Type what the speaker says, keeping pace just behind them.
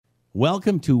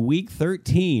Welcome to week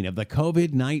 13 of the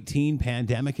COVID-19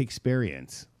 pandemic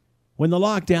experience. When the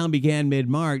lockdown began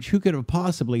mid-March, who could have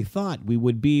possibly thought we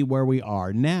would be where we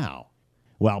are now?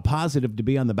 While positive to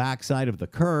be on the backside of the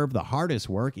curve, the hardest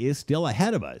work is still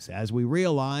ahead of us as we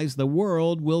realize the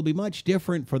world will be much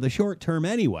different for the short term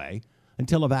anyway,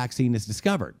 until a vaccine is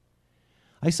discovered.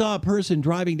 I saw a person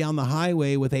driving down the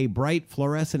highway with a bright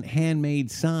fluorescent handmade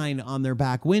sign on their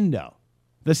back window.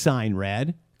 The sign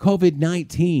read,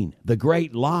 COVID-19, the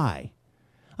great lie.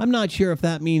 I'm not sure if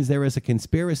that means there is a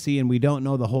conspiracy and we don't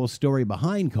know the whole story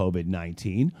behind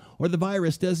COVID-19, or the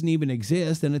virus doesn't even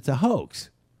exist and it's a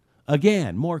hoax.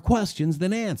 Again, more questions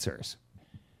than answers.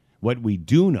 What we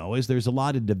do know is there's a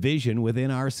lot of division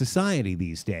within our society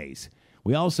these days.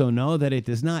 We also know that it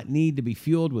does not need to be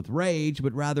fueled with rage,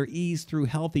 but rather eased through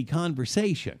healthy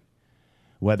conversation.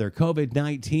 Whether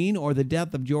COVID-19 or the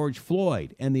death of George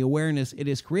Floyd and the awareness it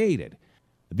has created,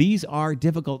 these are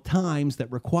difficult times that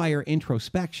require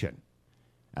introspection.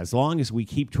 As long as we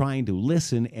keep trying to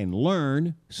listen and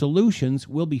learn, solutions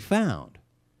will be found.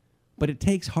 But it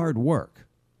takes hard work.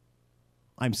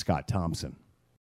 I'm Scott Thompson.